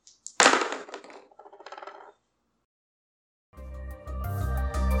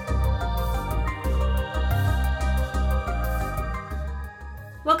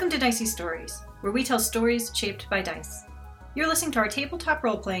Welcome to Dicey Stories, where we tell stories shaped by dice. You're listening to our tabletop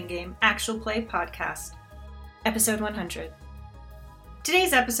role-playing game, Actual Play Podcast, Episode 100.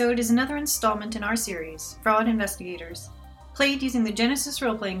 Today's episode is another installment in our series, Fraud Investigators, played using the Genesis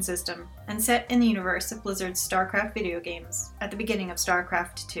role-playing system and set in the universe of Blizzard's StarCraft video games at the beginning of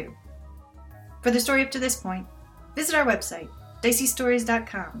StarCraft 2. For the story up to this point, visit our website,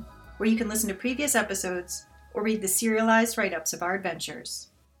 diceystories.com, where you can listen to previous episodes or read the serialized write-ups of our adventures.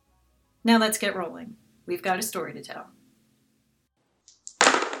 Now let's get rolling. We've got a story to tell.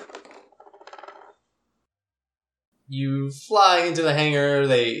 You fly into the hangar,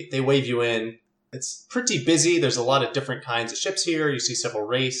 they wave you in. It's pretty busy, there's a lot of different kinds of ships here. You see several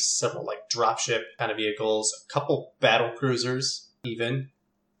Wraiths, several dropship kind of vehicles, a couple battle cruisers even.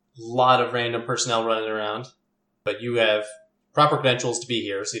 A lot of random personnel running around. But you have proper credentials to be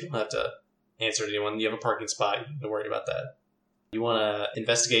here, so you don't have to answer to anyone. You have a parking spot, you don't have to worry about that. You want to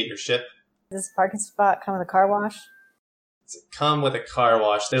investigate your ship. Does this parking spot come with a car wash? Does it come with a car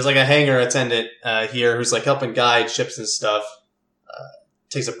wash? There's a hangar attendant here who's helping guide ships and stuff.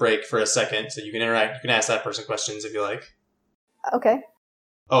 Takes a break for a second, so you can interact. You can ask that person questions if you like. Okay.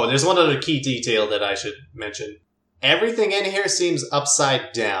 Oh, there's one other key detail that I should mention. Everything in here seems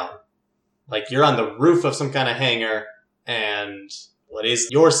upside down. You're on the roof of some kind of hangar, and what is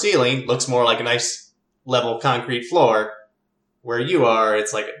your ceiling looks more like a nice level concrete floor. Where you are,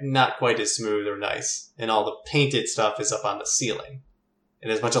 it's not quite as smooth or nice. And all the painted stuff is up on the ceiling.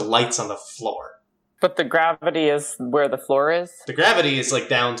 And there's a bunch of lights on the floor. But the gravity is where the floor is? The gravity is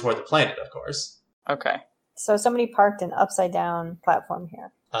down toward the planet, of course. Okay. So somebody parked an upside down platform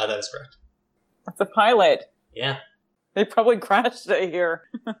here. That is correct. That's a pilot. Yeah. They probably crashed it here.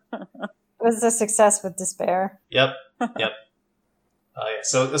 It was a success with despair. Yep. Yeah.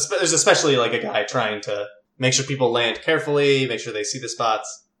 So there's especially a guy trying to make sure people land carefully, make sure they see the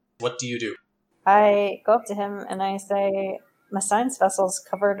spots. What do you do? I go up to him and I say, my science vessel's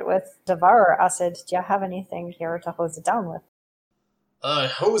covered with Devourer acid. Do you have anything here to hose it down with?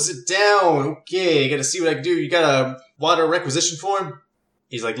 Hose it down. Okay, I gotta see what I can do. You got a water requisition form?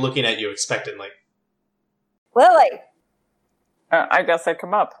 He's looking at you expectantly. Lily! I guess I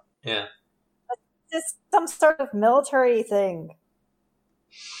come up. Yeah. Is this some sort of military thing?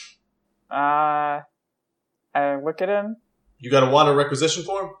 I look at him. You got a water requisition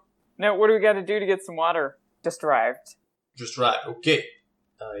form? No, what do we gotta do to get some water? Just arrived. Just right. Okay.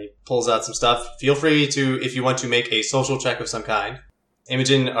 He pulls out some stuff. Feel free to, if you want to make a social check of some kind.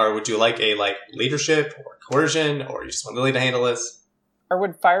 Imogen, or would you like a, leadership or coercion, or you just want Lily to handle this? Or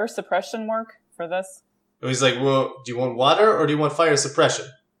would fire suppression work for this? He's well, do you want water, or do you want fire suppression?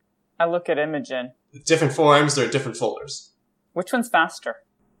 I look at Imogen. Different forms, they're different folders. Which one's faster?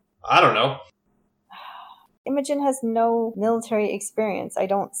 I don't know. Imogen has no military experience. I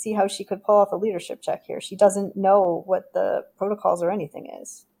don't see how she could pull off a leadership check here. She doesn't know what the protocols or anything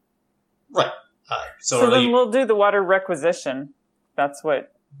is. Right. So then we'll do the water requisition. That's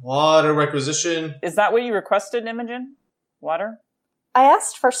what... Water requisition? Is that what you requested, Imogen? Water? I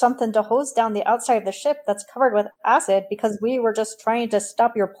asked for something to hose down the outside of the ship that's covered with acid because we were just trying to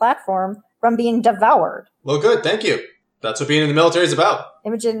stop your platform from being devoured. Well, good. Thank you. That's what being in the military is about.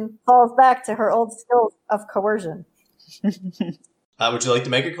 Imogen falls back to her old skills of coercion. Would you like to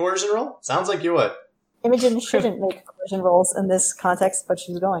make a coercion roll? Sounds like you would. Imogen shouldn't make coercion rolls in this context, but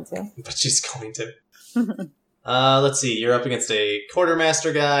she's going to. But she's going to. Let's see. You're up against a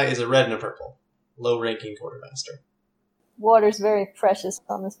quartermaster guy. Is a red and a purple. Low-ranking quartermaster. Water's very precious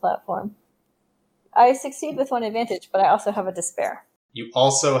on this platform. I succeed with one advantage, but I also have a despair. You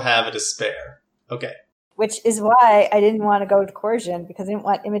also have a despair. Okay. Which is why I didn't want to go to coercion, because I didn't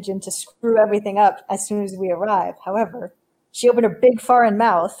want Imogen to screw everything up as soon as we arrive. However, she opened her big foreign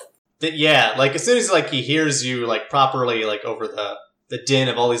mouth. Yeah, as soon as he hears you properly over the din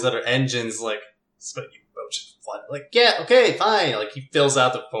of all these other engines, spit you both fun. Yeah, okay, fine. He fills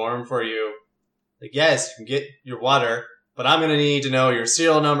out the form for you. Yes, you can get your water, but I'm gonna need to know your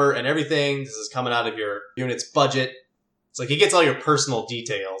serial number and everything. This is coming out of your unit's budget. It's he gets all your personal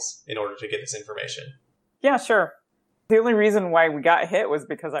details in order to get this information. Yeah, sure. The only reason why we got hit was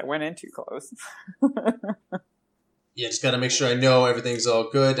because I went in too close. Yeah, just gotta make sure I know everything's all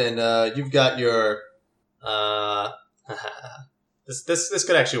good, and you've got your this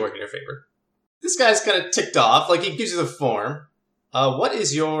could actually work in your favor. This guy's kind of ticked off, he gives you the form. What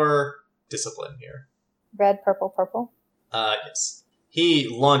is your discipline here? Red, purple, purple. Yes. He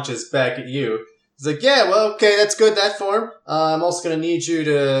launches back at you. He's yeah, well, okay, that's good, that form. I'm also gonna need you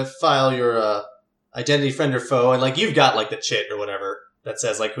to file your identity friend or foe, and you've got the chit or whatever that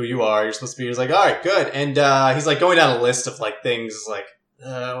says who you are. You're supposed to be. He's all right, good. And he's going down a list of things Can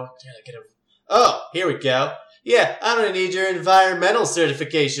I get a... Oh, here we go. Yeah, I'm going to need your environmental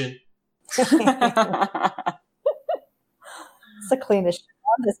certification. It's the cleanest shit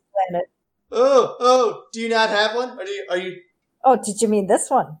on this planet. Oh, do you not have one? Are you... Oh, did you mean this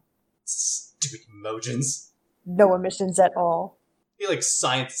one? Stupid Mojins. No emissions at all. He like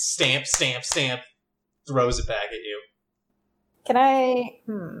science stamp, throws it back at you. Can I...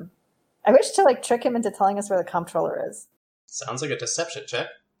 I wish to like trick him into telling us where the comptroller is. Sounds like a deception check.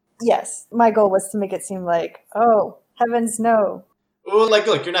 Yes, my goal was to make it seem like, oh, heavens no. Well, like,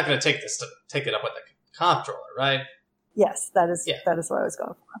 look, you're not going to take it up with the comptroller, right? Yes, that is what I was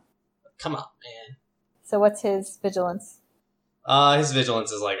going for. Come on, man. So what's his vigilance? His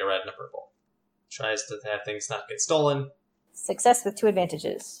vigilance is like a red and a purple. Tries to have things not get stolen. Success with 2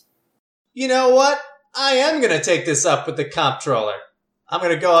 advantages. You know what? I am going to take this up with the comptroller. I'm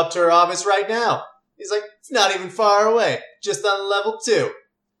going to go up to her office right now. He's like, it's not even far away. Just on level 2.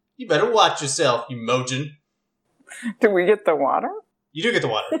 You better watch yourself, you Mojin. Do we get the water? You do get the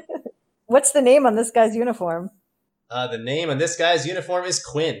water. What's the name on this guy's uniform? The name on this guy's uniform is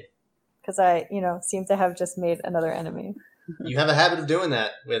Quinn. Because I, seem to have just made another enemy. You have a habit of doing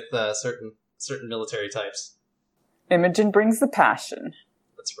that with certain military types. Imogen brings the passion.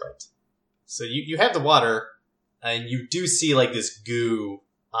 That's right. So you have the water, and you do see like this goo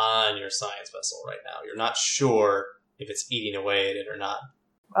on your science vessel right now. You're not sure if it's eating away at it or not.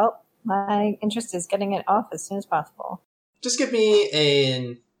 Well, my interest is getting it off as soon as possible. Just give me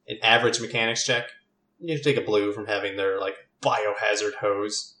an average mechanics check. You have to take a blue from having their like biohazard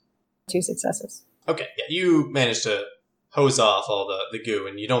hose. 2 successes. Okay, yeah, you managed to hose off all the goo,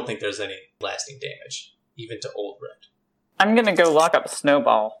 and you don't think there's any lasting damage, even to Old Red. I'm gonna go lock up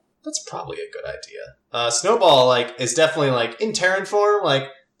Snowball. That's probably a good idea. Snowball, like, is definitely, like, in Terran form, like,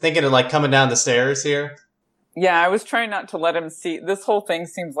 thinking of, like, coming down the stairs here. Yeah, I was trying not to let him see. This whole thing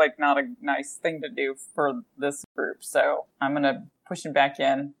seems like not a nice thing to do for this group, so I'm gonna push him back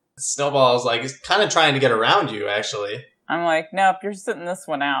in. Snowball's, like, is kind of trying to get around you, actually. I'm like, nope, you're sitting this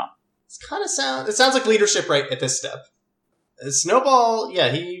one out. It sounds like leadership right at this step. Snowball,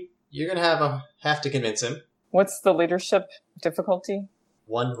 yeah, you're gonna have to convince him. What's the leadership difficulty?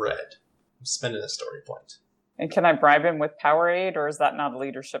 1 red. I'm spending a story point. And can I bribe him with Powerade, or is that not a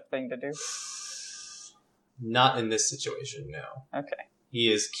leadership thing to do? Not in this situation, no. Okay.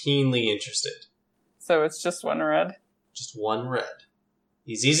 He is keenly interested. So it's just 1 red? Just 1 red.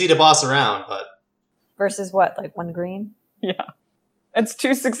 He's easy to boss around, but... Versus what, like 1 green? Yeah. It's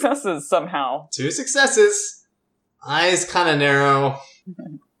 2 successes somehow. 2 successes. Eyes kind of narrow.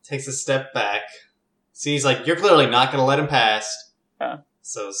 Takes a step back. Sees like, you're clearly not going to let him pass. Yeah.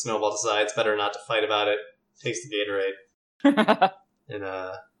 So Snowball decides better not to fight about it. Takes the Gatorade. And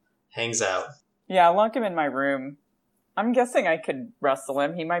hangs out. Yeah, I'll lock him in my room. I'm guessing I could wrestle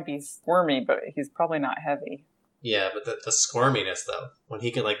him. He might be squirmy, but he's probably not heavy. Yeah, but the squirminess, though, when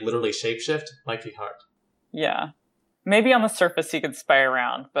he can, like, literally shapeshift, might be hard. Yeah. Maybe on the surface he could spy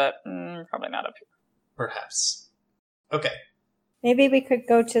around, but probably not up here. Perhaps. Okay. Maybe we could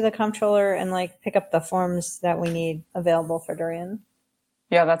go to the comptroller and, like, pick up the forms that we need available for Durian.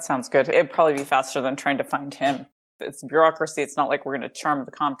 Yeah, that sounds good. It'd probably be faster than trying to find him. It's bureaucracy. It's not like we're going to charm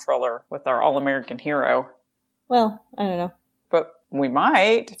the comptroller with our all-American hero. Well, I don't know. But we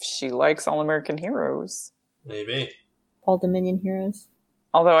might, if she likes all-American heroes. Maybe. All Dominion heroes.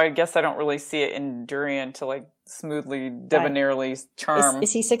 Although I guess I don't really see it in Durian to, like, smoothly, debonairly charm.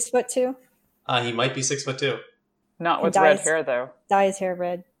 Is he 6'2"? He might be 6'2". Not with red hair, though. Dye his hair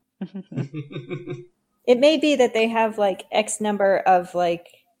red. It may be that they have, like, X number of, like,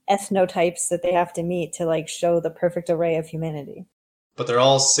 ethnotypes that they have to meet to, like, show the perfect array of humanity. But they're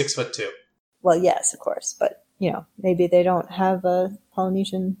all 6'2". Well, yes, of course. But, maybe they don't have a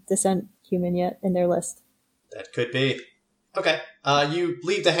Polynesian descent human yet in their list. That could be. Okay. You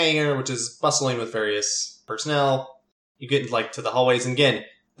leave the hangar, which is bustling with various personnel. You get, like, to the hallways, and again,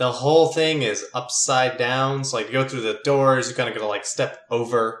 the whole thing is upside down. So, like, you go through the doors, you kind of got to, like, step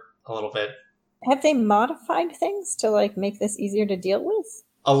over a little bit. Have they modified things to, like, make this easier to deal with?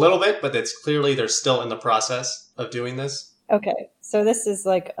 A little bit, but it's clearly they're still in the process of doing this. Okay, so this is,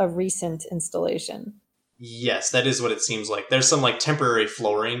 like, a recent installation. Yes, that is what it seems like. There's some, like, temporary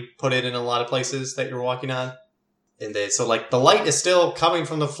flooring put in a lot of places that you're walking on. And so, like, the light is still coming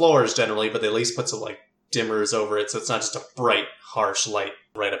from the floors generally, but they at least put some, like, dimmers over it, so it's not just a bright, harsh light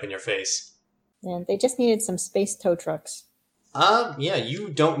right up in your face. And they just needed some space tow trucks. Yeah, you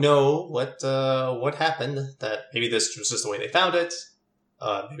don't know what happened. That maybe this was just the way they found it.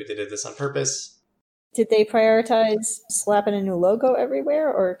 Maybe they did this on purpose. Did they prioritize slapping a new logo everywhere,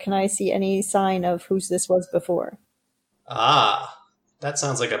 or can I see any sign of whose this was before? That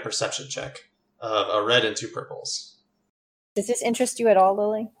sounds like a perception check of a red and 2 purples. Does this interest you at all,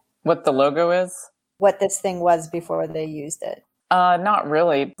 Lily? What the logo is? What this thing was before they used it? Not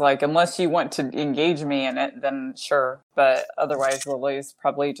really. Like, unless you want to engage me in it, then sure. But otherwise, Lily's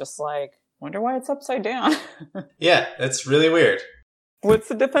probably just like, wonder why it's upside down. Yeah, that's really weird. What's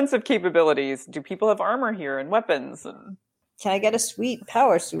the defensive capabilities? Do people have armor here and weapons? And Can I get a sweet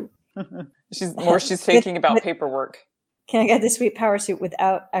power suit? she's thinking about paperwork. Can I get the sweet power suit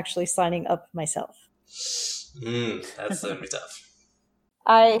without actually signing up myself? That's going to be tough.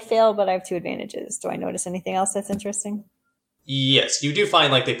 I fail, but I have 2 advantages. Do I notice anything else that's interesting? Yes, you do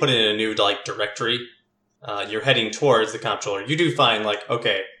find, like, they put it in a new, like, directory. You're heading towards the comptroller. You do find, like,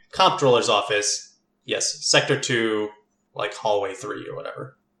 okay, comptroller's office, yes, sector 2, like, hallway 3 or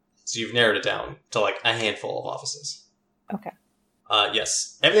whatever. So you've narrowed it down to, like, a handful of offices. Okay.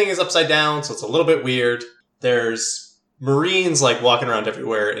 Yes, everything is upside down, so it's a little bit weird. There's Marines, like, walking around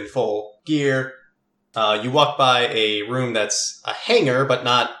everywhere in full gear. You walk by a room that's a hangar, but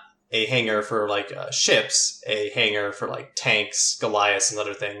not a hangar for, like, ships. A hangar for, like, tanks, Goliaths, and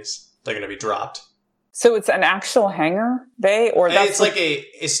other things. They're going to be dropped. So it's an actual hangar bay? Or that's it's like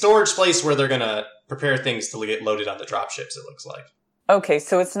a storage place where they're going to prepare things to get loaded on the drop ships, it looks like. Okay,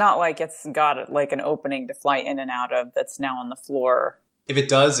 so it's not like it's got, like, an opening to fly in and out of that's now on the floor. If it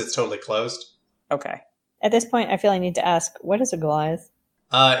does, it's totally closed. Okay. At this point, I feel I need to ask, what is a Goliath?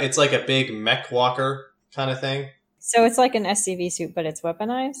 It's like a big mech walker kind of thing. So it's like an SCV suit, but it's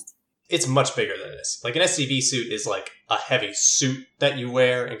weaponized? It's much bigger than this. Like, an SCV suit is like a heavy suit that you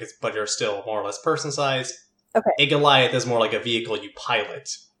wear, but you're still more or less person-sized. Okay. A Goliath is more like a vehicle you pilot,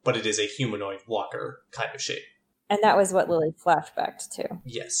 but it is a humanoid walker kind of shape. And that was what Lily flashbacked to.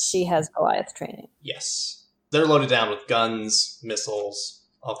 Yes. She has Goliath training. Yes. They're loaded down with guns, missiles,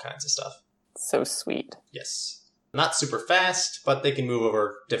 all kinds of stuff. So sweet. Yes. Not super fast, but they can move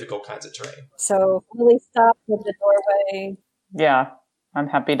over difficult kinds of terrain. So Lily stopped at the doorway. Yeah, I'm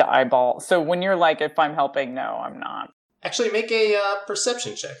happy to eyeball. So when you're like, if I'm helping, no, I'm not. Actually, make a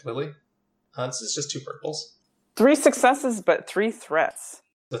perception check, Lily. This is just 2 purples. 3 successes, but 3 threats.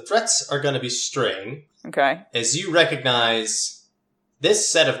 The threats are going to be straying. Okay. As you recognize,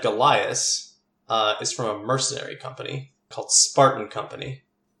 this set of Goliaths is from a mercenary company called Spartan Company.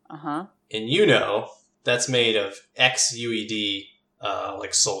 Uh-huh. And you know that's made of ex-UED,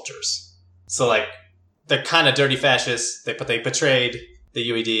 like, soldiers. So, like, they're kind of dirty fascists, but they betrayed the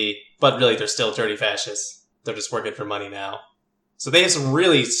UED, but really they're still dirty fascists. They're just working for money now. So they have some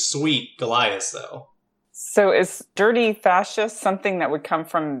really sweet Goliaths, though. So is dirty fascist something that would come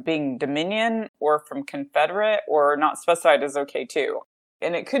from being Dominion or from Confederate, or not specified is okay too?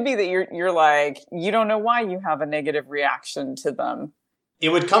 And it could be that you're like, you don't know why you have a negative reaction to them. It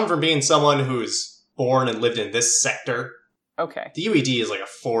would come from being someone who's born and lived in this sector. Okay. The UED is like a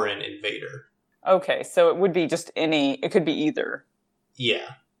foreign invader. Okay, so it would be just it could be either.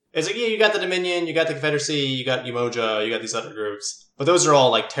 Yeah. It's like, yeah, you got the Dominion, you got the Confederacy, you got Umoja, you got these other groups. But those are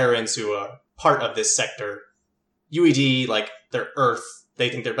all, like, Terrans who are part of this sector. UED, like, they're Earth. They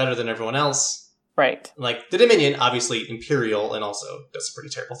think they're better than everyone else. Right. Like, the Dominion, obviously imperial and also does some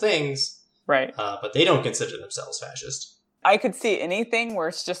pretty terrible things. Right. But they don't consider themselves fascist. I could see anything where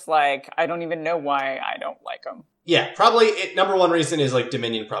it's just like, I don't even know why I don't like them. Yeah, probably number one reason is, like,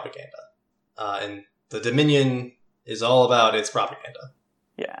 Dominion propaganda. And the Dominion is all about its propaganda.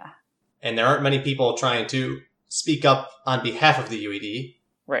 Yeah. And there aren't many people trying to speak up on behalf of the UED.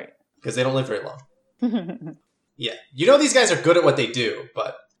 Right. Because they don't live very long. Yeah. You know these guys are good at what they do,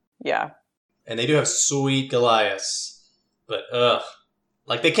 but... Yeah. And they do have sweet Goliaths. But,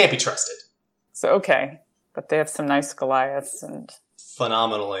 like, they can't be trusted. So, okay. But they have some nice Goliaths and...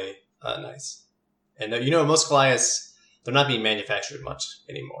 Phenomenally nice. And, you know, most Goliaths, they're not being manufactured much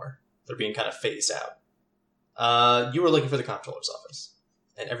anymore. They're being kind of phased out. You were looking for the comptroller's office.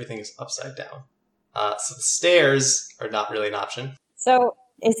 And everything is upside down. So the stairs are not really an option. So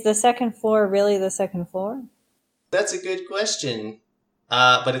is the second floor really the second floor? That's a good question.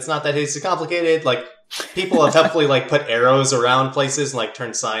 But it's not that it's complicated. Like, people have helpfully, like, put arrows around places and, like,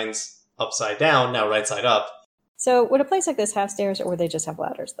 turned signs upside down, now right side up. So would a place like this have stairs, or would they just have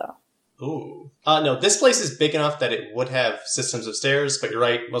ladders, though? Ooh. No, this place is big enough that it would have systems of stairs, but you're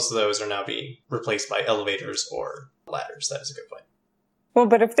right, most of those are now being replaced by elevators or ladders. That is a good point. Well,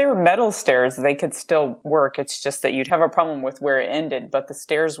 but if they were metal stairs, they could still work. It's just that you'd have a problem with where it ended, but the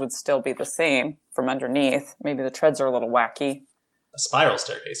stairs would still be the same from underneath. Maybe the treads are a little wacky. A spiral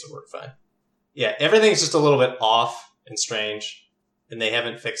staircase would work fine. Yeah, everything's just a little bit off and strange, and they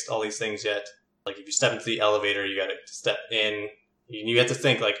haven't fixed all these things yet. Like, if you step into the elevator, you gotta step in. You have to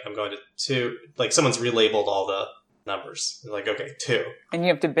think, like, I'm going to... Like, someone's relabeled all the numbers. They're like, okay, 2. And you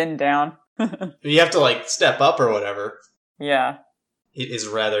have to bend down. You have to, like, step up or whatever. Yeah. It is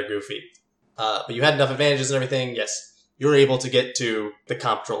rather goofy. But you had enough advantages and everything. Yes, you were able to get to the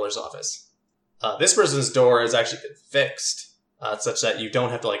comptroller's office. This person's door has actually been fixed, such that you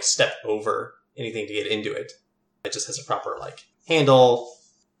don't have to, like, step over anything to get into it. It just has a proper, like, handle,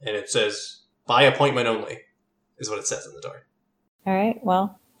 and it says, by appointment only, is what it says on the door. All right,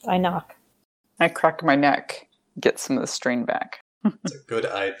 well, I knock. I crack my neck, get some of the strain back. It's a good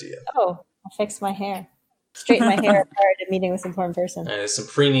idea. Oh, I'll fix my hair. Straighten my hair prior to meeting this important person. There's some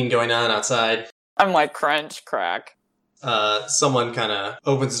preening going on outside. I'm like, crunch, crack. Someone kind of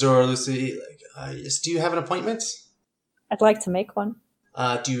opens the door, Lucy, like, yes, do you have an appointment? I'd like to make one.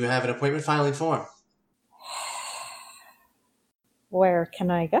 Do you have an appointment filing form? Where can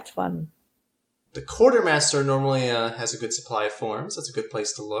I get one? The quartermaster normally has a good supply of forms. That's a good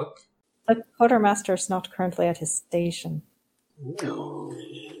place to look. The quartermaster is not currently at his station. Ooh,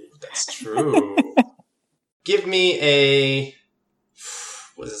 that's true. Give me a...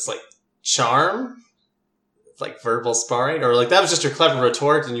 What is this, like, charm? Like verbal sparring? Or, like, that was just your clever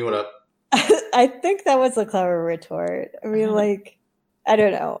retort and you want to... I think that was a clever retort. I mean, like, I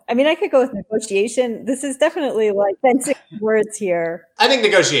don't know. I mean, I could go with negotiation. This is definitely, like, fencing words here. I think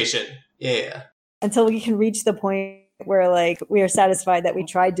negotiation. Yeah. Until we can reach the point where, like, we are satisfied that we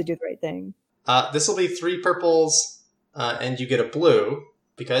tried to do the right thing. This will be 3 purples, and you get a blue,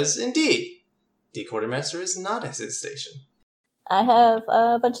 because, indeed, the quartermaster is not at his station. I have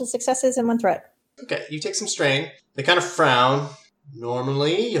a bunch of successes and 1 threat. Okay, you take some strain. They kind of frown.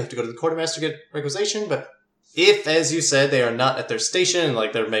 Normally, you have to go to the quartermaster to get requisition, but if, as you said, they are not at their station,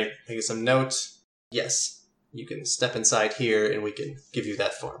 like they're making some note, yes, you can step inside here and we can give you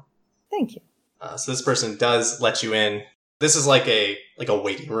that form. Thank you. So this person does let you in. This is like a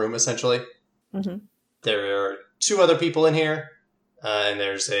waiting room, essentially. Mm-hmm. There are 2 other people in here, and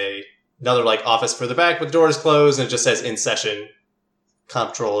there's another like office further back with doors closed, and it just says in session,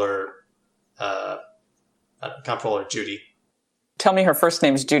 Comptroller Judy. Tell me her first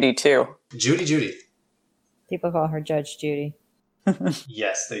name's Judy, too. Judy. People call her Judge Judy.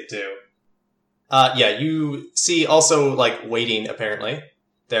 Yes, they do. Yeah, you see also, like, waiting, apparently.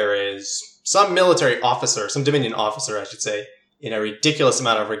 There is some military officer, some Dominion officer, I should say, in a ridiculous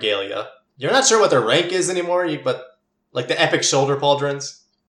amount of regalia. You're not sure what their rank is anymore, but, like, the epic shoulder pauldrons.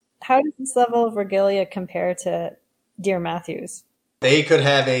 How does this level of regalia compare to Dear Matthews? They could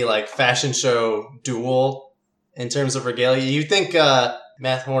have a, like, fashion show duel in terms of regalia. You think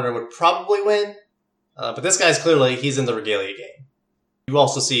Matt Horner would probably win, but this guy's clearly, he's in the regalia game. You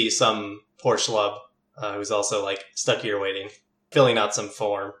also see some poor schlub who's also, like, stuck here waiting, filling out some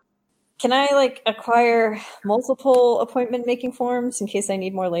form. Can I, like, acquire multiple appointment making forms in case I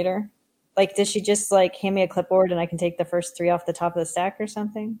need more later? Like, does she just, like, hand me a clipboard and I can take the first 3 off the top of the stack or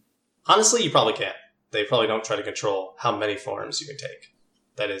something? Honestly, you probably can't. They probably don't try to control how many forms you can take.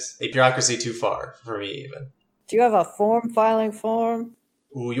 That is a bureaucracy too far for me, even. Do you have a form filing form?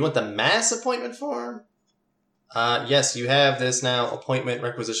 Ooh, you want the mass appointment form? Yes, you have this now appointment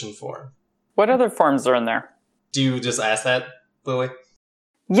requisition form. What other forms are in there? Do you just ask that, Lily?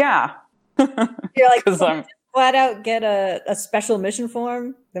 Yeah. You're like, because I'm flat out get a special mission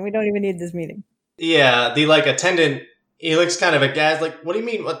form? Then we don't even need this meeting. Yeah, the, like, attendant, he looks kind of aghast, like, what do you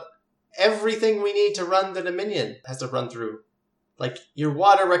mean? What? Everything we need to run the Dominion has to run through. Like, your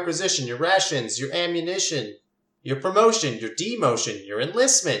water requisition, your rations, your ammunition, your promotion, your demotion, your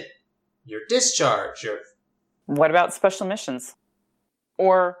enlistment, your discharge, your... What about special missions?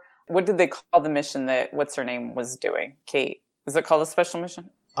 Or what did they call the mission that what's-her-name was doing? Kate. Is it called a special mission?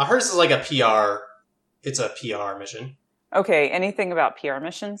 Hers is like a PR. It's a PR mission. Okay, anything about PR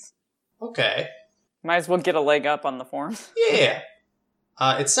missions? Okay. Might as well get a leg up on the forms. Yeah.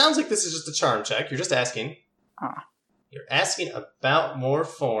 It sounds like this is just a charm check. You're just asking. Ah. You're asking about more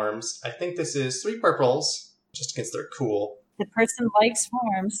forms. I think this is 3 purples, just against their cool. The person likes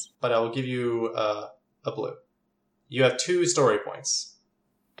forms. But I will give you a blue. You have 2 story points.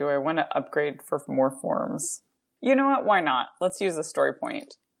 Do I want to upgrade for more forms? You know what? Why not? Let's use a story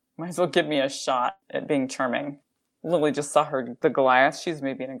point. Might as well give me a shot at being charming. Lily just saw the Goliath. She's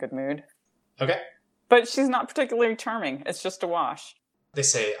maybe in a good mood. Okay. But she's not particularly charming. It's just a wash. They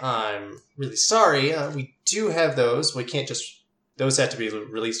say, I'm really sorry. We do have those. We can't just... Those have to be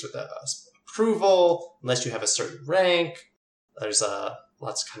released with approval, unless you have a certain rank. There's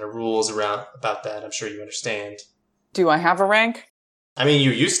lots of kind of rules about that. I'm sure you understand. Do I have a rank? I mean,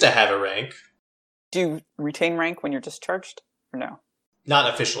 you used to have a rank. Do you retain rank when you're discharged? Or no?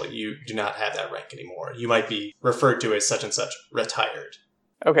 Not officially. You do not have that rank anymore. You might be referred to as such and such retired.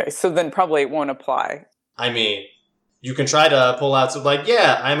 Okay, so then probably it won't apply. I mean, You can try to pull out some, like,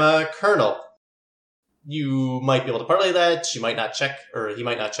 yeah, I'm a colonel. You might be able to parlay that. She might not check, or he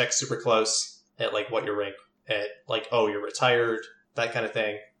might not check super close at, like, what your rank at, like, oh, you're retired, that kind of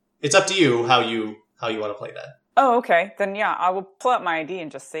thing. It's up to you how you want to play that. Oh, okay. Then yeah, I will pull out my ID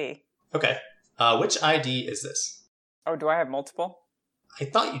and just see. Okay. Which ID is this? Oh, do I have multiple? I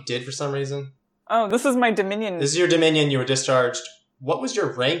thought you did for some reason. Oh, this is my Dominion. This is your Dominion. You were discharged. What was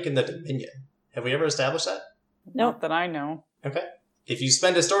your rank in the Dominion? Have we ever established that? Nope. Not that I know. Okay. If you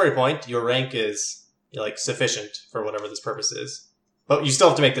spend a story point, your rank is, like, sufficient for whatever this purpose is. But you still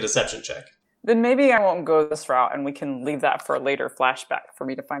have to make the deception check. Then maybe I won't go this route and we can leave that for a later flashback for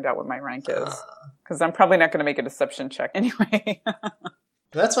me to find out what my rank is. Because I'm probably not going to make a deception check anyway.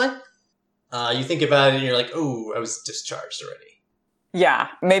 That's fine. You think about it and you're like, oh, I was discharged already. Yeah,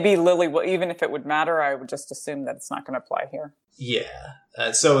 maybe Lily will, even if it would matter, I would just assume that it's not going to apply here. Yeah.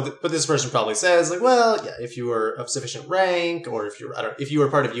 But this person probably says, like, well, yeah, if you were of sufficient rank, or if you were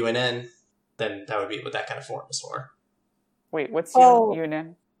part of UNN, then that would be what that kind of form is for. Wait, what's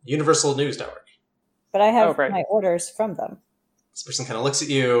UNN? Universal News Network. But I have my orders from them. This person kind of looks at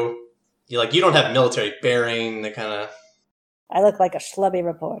you. You don't have military bearing. They kind of... I look like a schlubby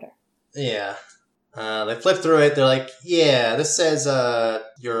reporter. Yeah. They flip through it. They're like, yeah, this says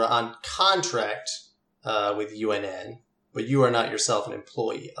you're on contract with UNN, but you are not yourself an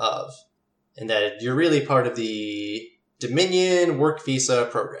employee of. And that you're really part of the Dominion Work Visa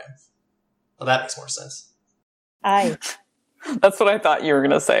program. Well, that makes more sense. Aye. That's what I thought you were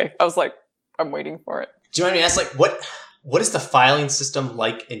going to say. I was like, I'm waiting for it. Do you mind me asking, like, what is the filing system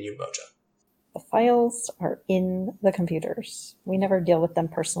like in Umoja? The files are in the computers. We never deal with them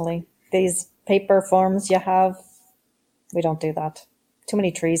personally. These paper forms you have, we don't do that. Too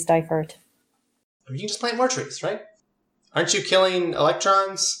many trees die for it. You can just plant more trees, right? Aren't you killing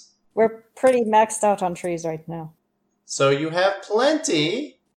electrons? We're pretty maxed out on trees right now. So you have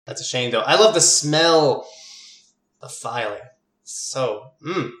plenty. That's a shame, though. I love the smell of filing. So,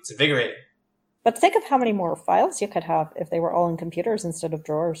 it's invigorating. But think of how many more files you could have if they were all in computers instead of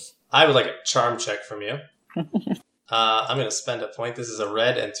drawers. I would like a charm check from you. I'm going to spend a point. This is a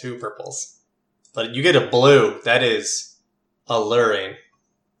red and 2 purples. But you get a blue. That is alluring.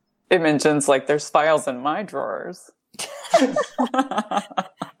 It mentions, like, there's files in my drawers. I'm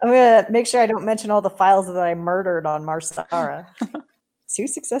going to make sure I don't mention all the files that I murdered on Marsara. 2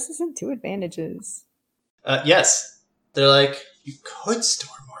 successes and 2 advantages. Yes. They're like, you could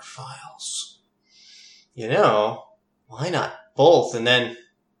store more files. Why not both? And then you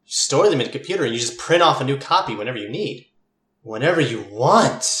store them in a computer and you just print off a new copy whenever you need. Whenever you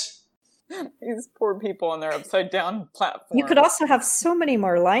want. These poor people on their upside down platform. You could also have so many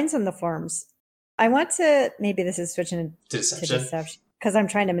more lines in the forms. I want to, maybe this is switching to deception. Because I'm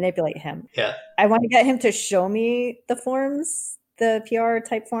trying to manipulate him. Yeah. I want to get him to show me the forms, the PR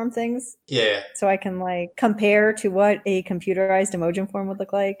type form things. Yeah. So I can compare to what a computerized Emojin form would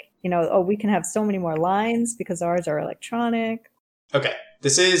look like. We can have so many more lines because ours are electronic. Okay.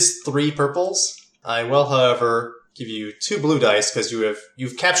 This is 3 purples. I will, however, give you 2 blue dice because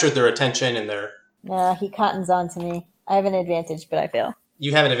you've captured their attention and their... Yeah, he cottons on to me. I have an advantage, but I fail.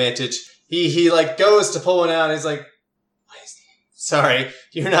 You have an advantage. He goes to pull one out and he's like, sorry,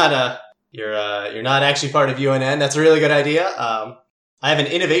 you're not actually part of UNN. That's a really good idea. I have an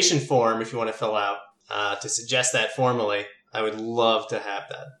innovation form if you want to fill out to suggest that formally. I would love to have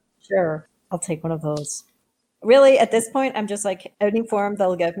that. Sure. I'll take one of those. Really, at this point, I'm just like, any form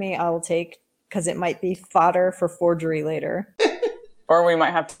they'll give me, I will take, because it might be fodder for forgery later. Or we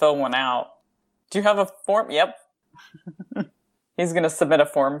might have to fill one out. Do you have a form? Yep. He's going to submit a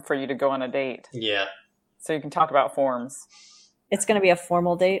form for you to go on a date. Yeah. So you can talk about forms. It's going to be a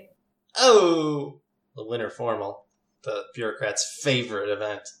formal date. Oh! The winter formal. The bureaucrat's favorite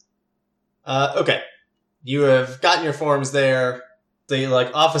event. Okay. You have gotten your forms there.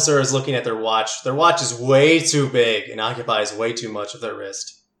 The officer is looking at their watch. Their watch is way too big and occupies way too much of their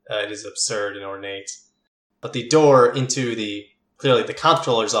wrist. It is absurd and ornate. But the door into the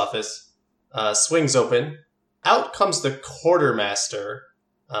comptroller's office swings open. Out comes the quartermaster.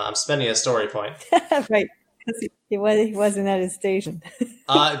 I'm spending a story point. Right. He wasn't at his station.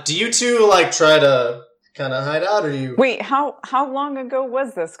 Do you two try to kind of hide out, or you... Wait, how long ago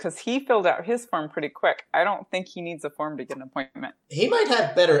was this? Because he filled out his form pretty quick. I don't think he needs a form to get an appointment. He might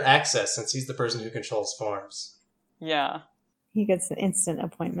have better access since he's the person who controls forms. Yeah. He gets an instant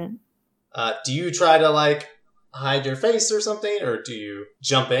appointment. Do you try to hide your face or something, or do you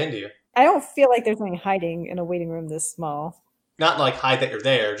jump in? Do you? I don't feel like there's anything hiding in a waiting room this small. Not hide that you're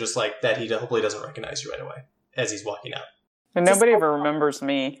there, just that he hopefully doesn't recognize you right away as he's walking out. And nobody ever remembers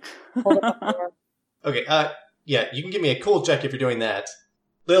me. Hold up the door. Okay, Yeah, you can give me a cool check if you're doing that.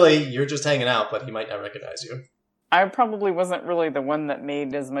 Lily, you're just hanging out, but he might not recognize you. I probably wasn't really the one that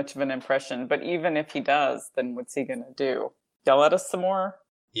made as much of an impression, but even if he does, then what's he gonna do? Yell at us some more?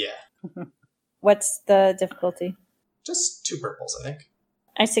 Yeah. What's the difficulty? Just 2 purples, I think.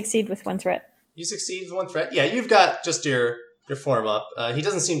 I succeed with 1 threat. You succeed with 1 threat? Yeah, you've got just your form up. He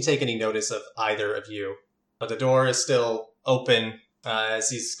doesn't seem to take any notice of either of you. But the door is still open as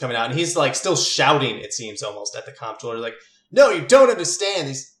he's coming out. And he's, like, still shouting, it seems, almost, at the comptroller. Like, no, you don't understand.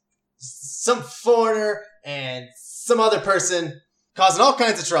 These some foreigner and some other person causing all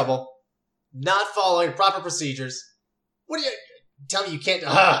kinds of trouble. Not following proper procedures. What do you... Tell me you can't...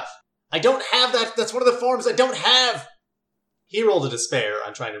 I don't have that. That's one of the forms I don't have. He rolled a despair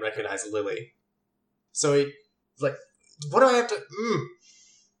on trying to recognize Lily. So he's like, what do I have to...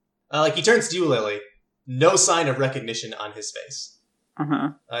 Like, he turns to you, Lily. No sign of recognition on his face.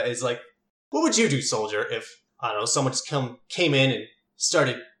 It's like, what would you do, soldier, if, I don't know, someone just came in and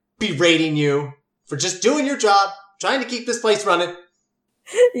started berating you for just doing your job, trying to keep this place running?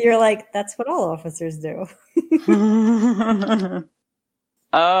 You're like, that's what all officers do.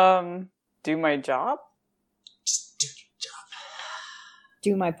 Do my job? Just do your job.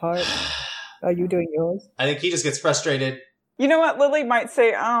 Do my part. Are you doing yours? I think he just gets frustrated. You know what? Lily might say,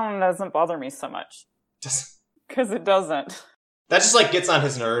 it doesn't bother me so much. Because it doesn't. That just, like, gets on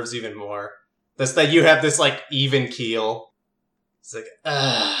his nerves even more. That you have this, like, even keel. It's like,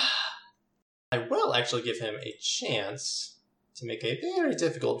 I will actually give him a chance to make a very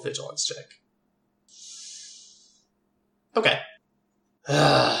difficult vigilance check. Okay.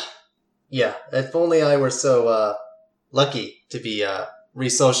 Yeah, if only I were so, lucky to be,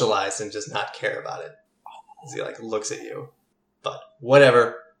 re-socialized and just not care about it. As he, like, looks at you. But,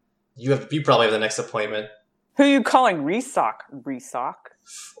 whatever. You probably have the next appointment. Who are you calling Resock? Resock?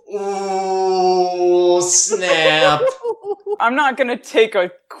 Ooh, snap. I'm not gonna take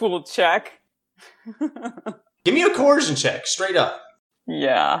a cool check. Give me a coercion check, straight up.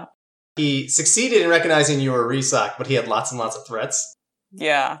 Yeah. He succeeded in recognizing you were a Resock, but he had lots and lots of threats.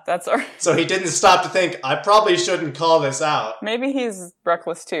 Yeah, that's our... So he didn't stop to think, I probably shouldn't call this out. Maybe he's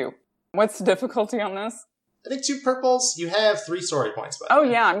reckless too. What's the difficulty on this? I think 2 purples. You have 3 story points, by the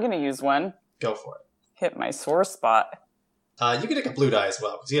way. Yeah, I'm gonna use one. Go for it. Hit my sore spot. You can take a blue die as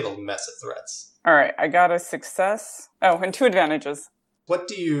well, because he had a mess of threats. Alright, I got a success. Oh, and 2 advantages. What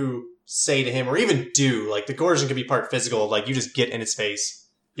do you say to him, or even do? Like, the coercion could be part physical, like, you just get in his face.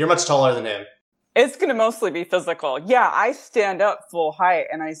 You're much taller than him. It's gonna mostly be physical. Yeah, I stand up full height,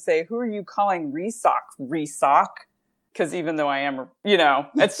 and I say, who are you calling Resock? Resock? Because even though I am,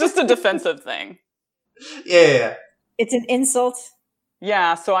 it's just a defensive thing. Yeah. It's an insult.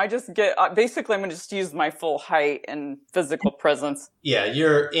 Yeah, so I just get... basically, I'm going to just use my full height and physical presence. Yeah,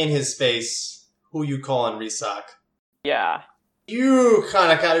 you're in his face. Who you calling Resock? Yeah. You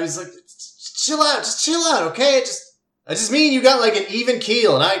kind of he's like, chill out, okay? I just mean you got, like, an even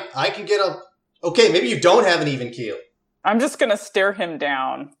keel, and I can get a... Okay, maybe you don't have an even keel. I'm just going to stare him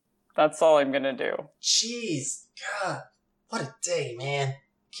down. That's all I'm going to do. Jeez, God, what a day, man.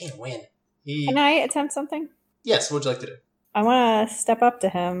 Can't win. Can I attempt something? Yes, what would you like to do? I want to step up to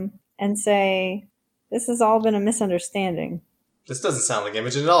him and say, this has all been a misunderstanding. This doesn't sound like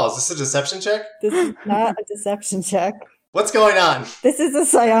Imogen at all. Is this a deception check? This is not a deception check. What's going on? This is a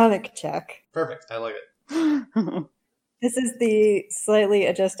psionic check. Perfect. I like it. This is the slightly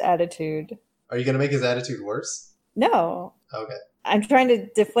adjust attitude. Are you going to make his attitude worse? No. Okay. I'm trying to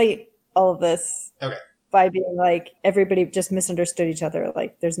deflate all of this. Okay. By being like, everybody just misunderstood each other.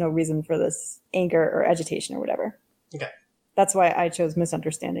 Like, there's no reason for this anger or agitation or whatever. Okay. That's why I chose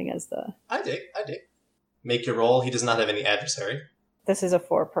misunderstanding as the... I dig. Make your roll. He does not have any adversary. This is a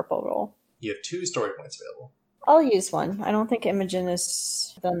 4 purple roll. You have 2 story points available. I'll use one. I don't think Imogen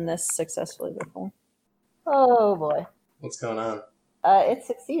has done this successfully before. Oh, boy. What's going on? It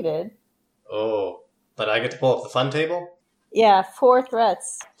succeeded. Oh, but I get to pull up the fun table? Yeah, 4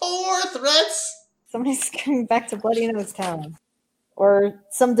 threats. 4 threats? Somebody's coming back to Bloody Nose Town. Or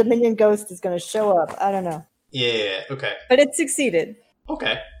some Dominion ghost is going to show up. I don't know. Yeah, okay. But it succeeded.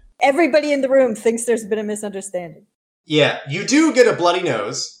 Okay. Everybody in the room thinks there's been a misunderstanding. Yeah, you do get a bloody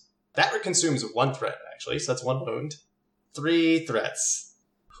nose. That consumes 1 threat, actually, so that's 1 wound. 3 threats.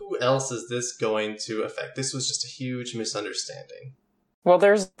 Who else is this going to affect? This was just a huge misunderstanding. Well,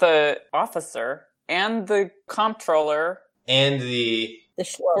 there's the officer and the comptroller. And the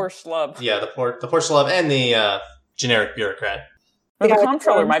schlub. Poor schlub. Yeah, the poor schlub and the generic bureaucrat. Well, the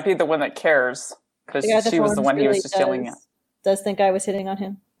comptroller might be the one that cares, because she was the one he was just yelling at. Does think I was hitting on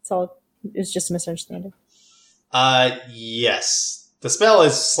him. It's just a misunderstanding. Yes. The spell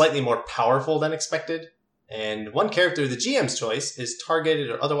is slightly more powerful than expected, And one character, the GM's choice, is targeted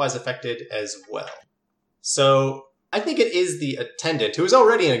or otherwise affected as well. So I think it is the attendant, who is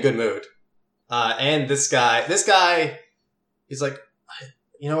already in a good mood. And this guy, he's like,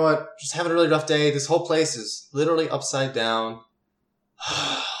 you know what? Just having a really rough day. This whole place is literally upside down.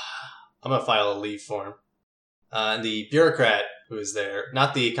 I'm going to file a leave form. And the bureaucrat who is there,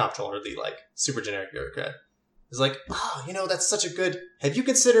 not the comptroller, the super generic bureaucrat, is like, that's such a good... Have you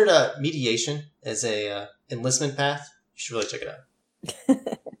considered mediation as a enlistment path? You should really check it out.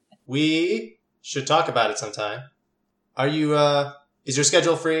 We should talk about it sometime. Are you, is your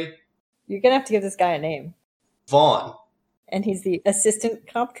schedule free? You're going to have to give this guy a name. Vaughn. And he's the assistant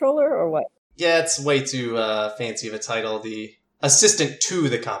comptroller or what? Yeah, it's way too fancy of a title. The assistant to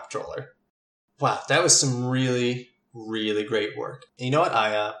the comptroller. Wow, that was some really, really great work. And you know what?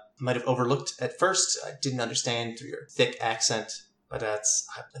 I might have overlooked at first. I didn't understand through your thick accent. But I'm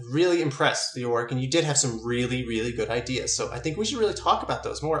really impressed with your work. And you did have some really, really good ideas. So I think we should really talk about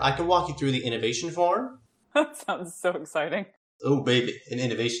those more. I can walk you through the innovation form. That sounds so exciting. Oh, baby, an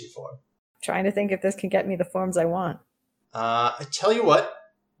innovation form. Trying to think if this can get me the forms I want. I tell you what,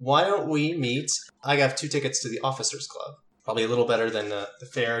 why don't we meet? I got 2 tickets to the Officers Club. Probably a little better than the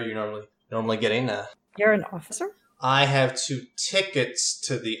fare you're normally getting. You're an officer? I have 2 tickets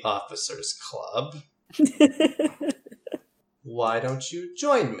to the Officers Club. Why don't you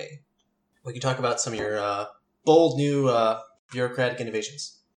join me? We can talk about some of your bold new bureaucratic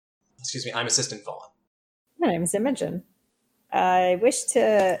innovations. Excuse me, I'm Assistant Vaughn. My name is Imogen. I wish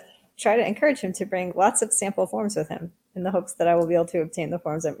to try to encourage him to bring lots of sample forms with him in the hopes that I will be able to obtain the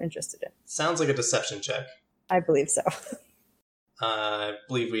forms I'm interested in. Sounds like a deception check. I believe so. I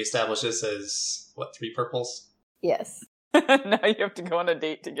believe we established this as, 3 purples? Yes. Now you have to go on a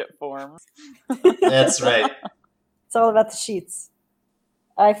date to get forms. That's right. It's all about the sheets.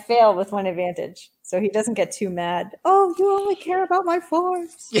 I fail with 1 advantage, so he doesn't get too mad. Oh, you only care about my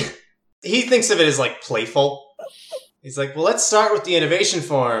forms. Yeah. He thinks of it as playful. He's like, well, let's start with the innovation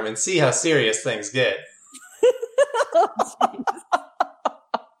form and see how serious things get.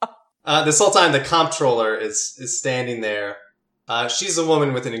 This whole time, the comptroller is standing there. She's a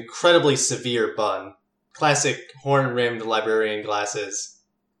woman with an incredibly severe bun. Classic horn-rimmed librarian glasses.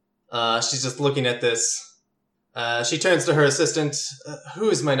 She's just looking at this. She turns to her assistant. Who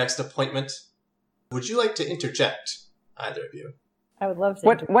is my next appointment? Would you like to interject, either of you? I would love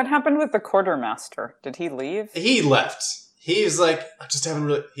to. What happened with the quartermaster? Did he leave? He left. He's like, I'm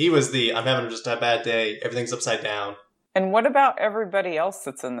having just a bad day. Everything's upside down. And what about everybody else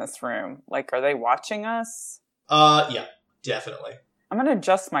that's in this room? Are they watching us? Yeah, definitely. I'm going to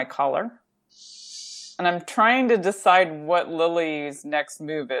adjust my collar. And I'm trying to decide what Lily's next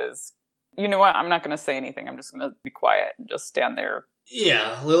move is. You know what? I'm not going to say anything. I'm just going to be quiet and just stand there.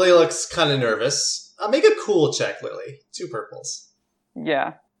 Yeah, Lily looks kind of nervous. Make a cool check, Lily. 2 purples.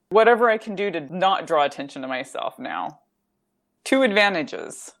 Yeah. Whatever I can do to not draw attention to myself now. 2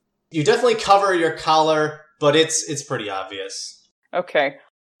 advantages. You definitely cover your collar, but it's pretty obvious. Okay.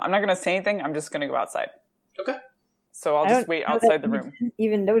 I'm not going to say anything. I'm just going to go outside. Okay. So I'll just wait outside the room.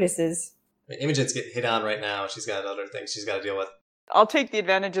 Even notices. Imogen's getting hit on right now. She's got other things she's got to deal with. I'll take the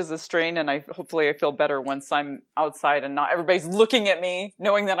advantages of strain, and hopefully I feel better once I'm outside and not everybody's looking at me,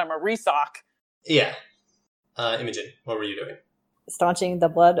 knowing that I'm a resock. Yeah. Imogen, what were you doing? Staunching the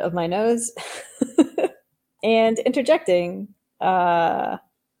blood of my nose. And interjecting.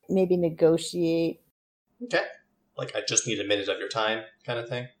 Maybe negotiate. Okay. I just need a minute of your time kind of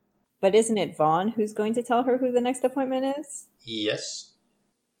thing. But isn't it Vaughn who's going to tell her who the next appointment is? Yes.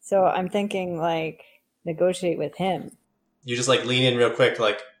 So I'm thinking, negotiate with him. You just, lean in real quick,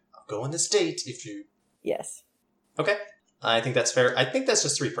 I'll go on this date if you... Yes. Okay. I think that's fair. I think that's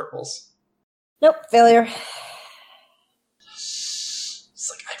just 3 purples. Nope, failure.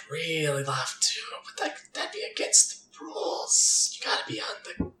 It's I'd really love to, but that'd be against the rules. You gotta be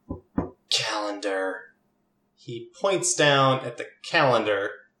on the calendar. He points down at the calendar,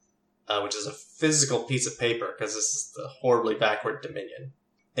 which is a physical piece of paper, because this is the horribly backward Dominion.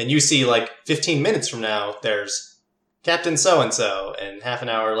 And you see, 15 minutes from now, there's Captain So-and-so, and half an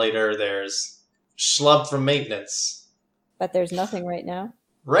hour later, there's Schlub from maintenance. But there's nothing right now?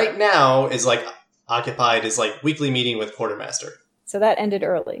 Right now is, occupied is, weekly meeting with Quartermaster. So that ended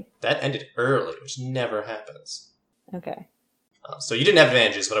early? That ended early, which never happens. Okay. So you didn't have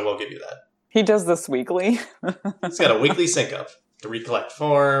advantages, but I will give you that. He does this weekly. He's got a weekly sync-up to recollect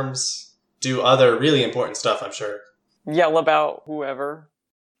forms, do other really important stuff, I'm sure. Yell about whoever.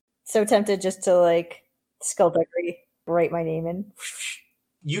 So tempted just to, skullduggery, write my name in.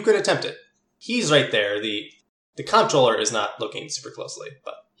 You could attempt it. He's right there. The comptroller is not looking super closely,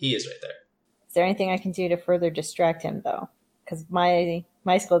 but he is right there. Is there anything I can do to further distract him, though? Because my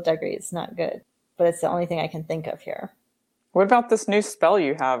skullduggery is not good, but it's the only thing I can think of here. What about this new spell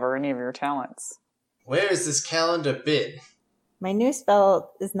you have or any of your talents? Where has this calendar been? My new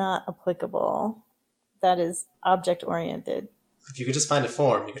spell is not applicable. That is object-oriented. If you could just find a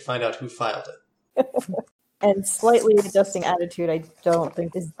form, you could find out who filed it. And slightly adjusting attitude,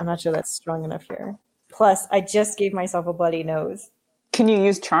 I'm not sure that's strong enough here. Plus, I just gave myself a bloody nose. Can you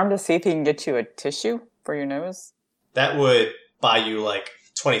use charm to see if he can get you a tissue for your nose? That would buy you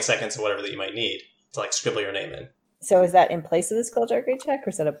 20 seconds or whatever that you might need to scribble your name in. So is that in place of the skullduggery check, or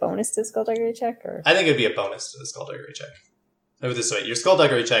is that a bonus to the skullduggery check? Or I think it'd be a bonus to the skullduggery check. Put it this way, your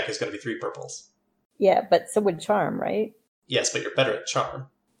skullduggery check is going to be 3 purples. Yeah, but so would charm, right? Yes, but you're better at charm.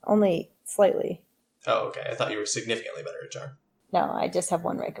 Only slightly. Oh, okay. I thought you were significantly better at charm. No, I just have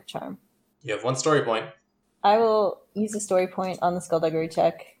 1 rank of charm. You have 1 story point. I will use a story point on the skullduggery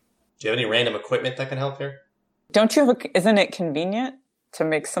check. Do you have any random equipment that can help here? Don't you have isn't it convenient to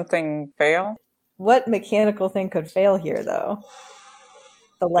make something fail? What mechanical thing could fail here, though?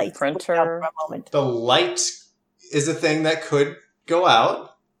 The light. Printer. For a moment. The light is a thing that could go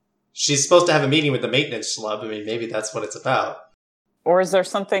out. She's supposed to have a meeting with the maintenance schlub. I mean, maybe that's what it's about. Or is there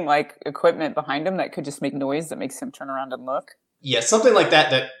something like equipment behind him that could just make noise that makes him turn around and look? Yeah, something like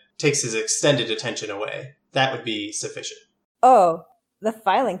that takes his extended attention away. That would be sufficient. Oh, the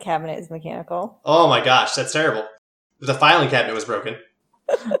filing cabinet is mechanical. Oh my gosh, that's terrible. The filing cabinet was broken.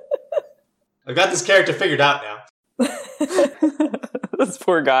 I've got this character figured out now. This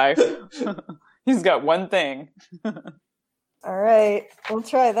poor guy. He's got one thing. All right, we'll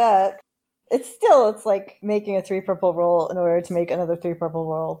try that. It's like making a 3 purple roll in order to make another 3 purple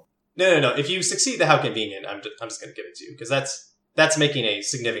roll. No. If you succeed the how convenient, I'm just going to give it to you, because that's making a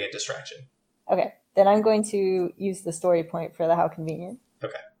significant distraction. Okay, then I'm going to use the story point for the how convenient.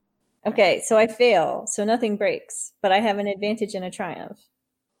 Okay. Okay, so I fail, so nothing breaks, but I have an advantage and a triumph.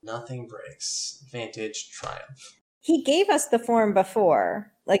 Nothing breaks. Advantage, triumph. He gave us the form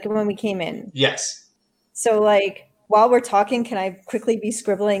before, when we came in. Yes. So, while we're talking, can I quickly be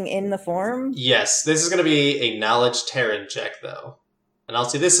scribbling in the form? Yes, this is going to be a knowledge Terran check, though. And I'll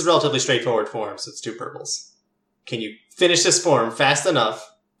say this is a relatively straightforward form, so it's 2 purples. Can you finish this form fast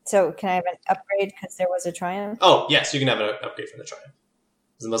enough? So, can I have an upgrade because there was a triumph? Oh, yes, you can have an upgrade from the triumph.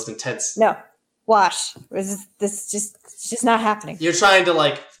 It's the most intense. No. Wash. This it's just not happening. You're trying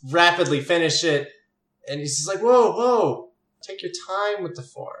to, rapidly finish it, and he's just like, whoa, take your time with the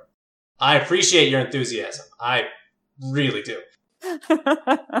form. I appreciate your enthusiasm. I really do.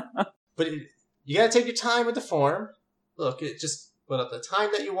 But you gotta take your time with the form. Look, just put up the time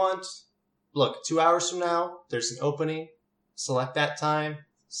that you want. Look, 2 hours from now, there's an opening. Select that time.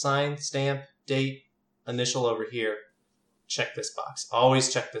 Sign, stamp, date, initial over here. Check this box.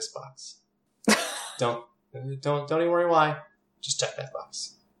 Always check this box. Don't even worry why. Just check that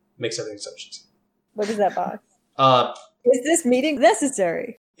box. Makes everything so easy. What is that box? Is this meeting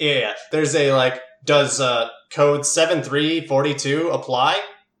necessary? Yeah. There's does code 7342 apply?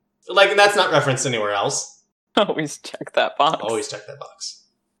 That's not referenced anywhere else. Always check that box. Always check that box.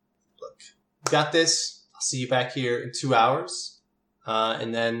 Look, got this. I'll see you back here in 2 hours.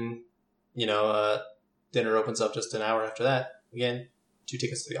 And then, dinner opens up just an hour after that. Again, 2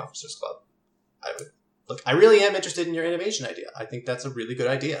 tickets to the Officers Club. I really am interested in your innovation idea. I think that's a really good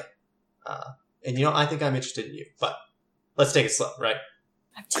idea. And I think I'm interested in you. But let's take it slow, right?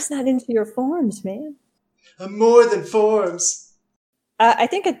 I'm just not into your forms, man. I'm more than forms. I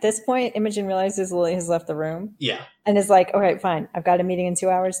think at this point, Imogen realizes Lily has left the room. Yeah. And is like, all right, fine. I've got a meeting in 2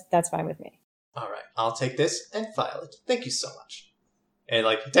 hours. That's fine with me. All right. I'll take this and file it. Thank you so much. And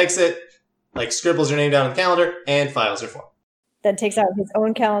he takes it, scribbles your name down on the calendar, and files your form. Then takes out his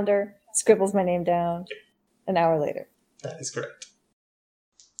own calendar, scribbles my name down. Yep. An hour later. That is correct.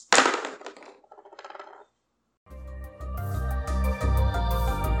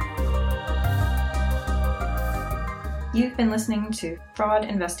 You've been listening to Fraud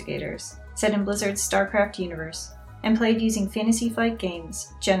Investigators, set in Blizzard's StarCraft universe, and played using Fantasy Flight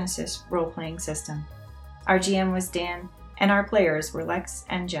Games' Genesis role-playing system. Our GM was Dan, and our players were Lex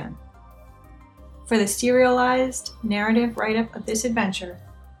and Jen. For the serialized narrative write-up of this adventure,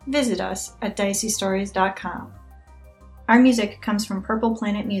 visit us at diceystories.com. Our music comes from Purple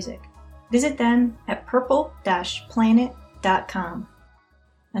Planet Music. Visit them at purple-planet.com.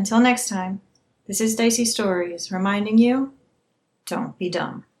 Until next time, this is Dicey Stories reminding you, don't be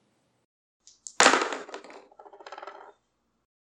dumb.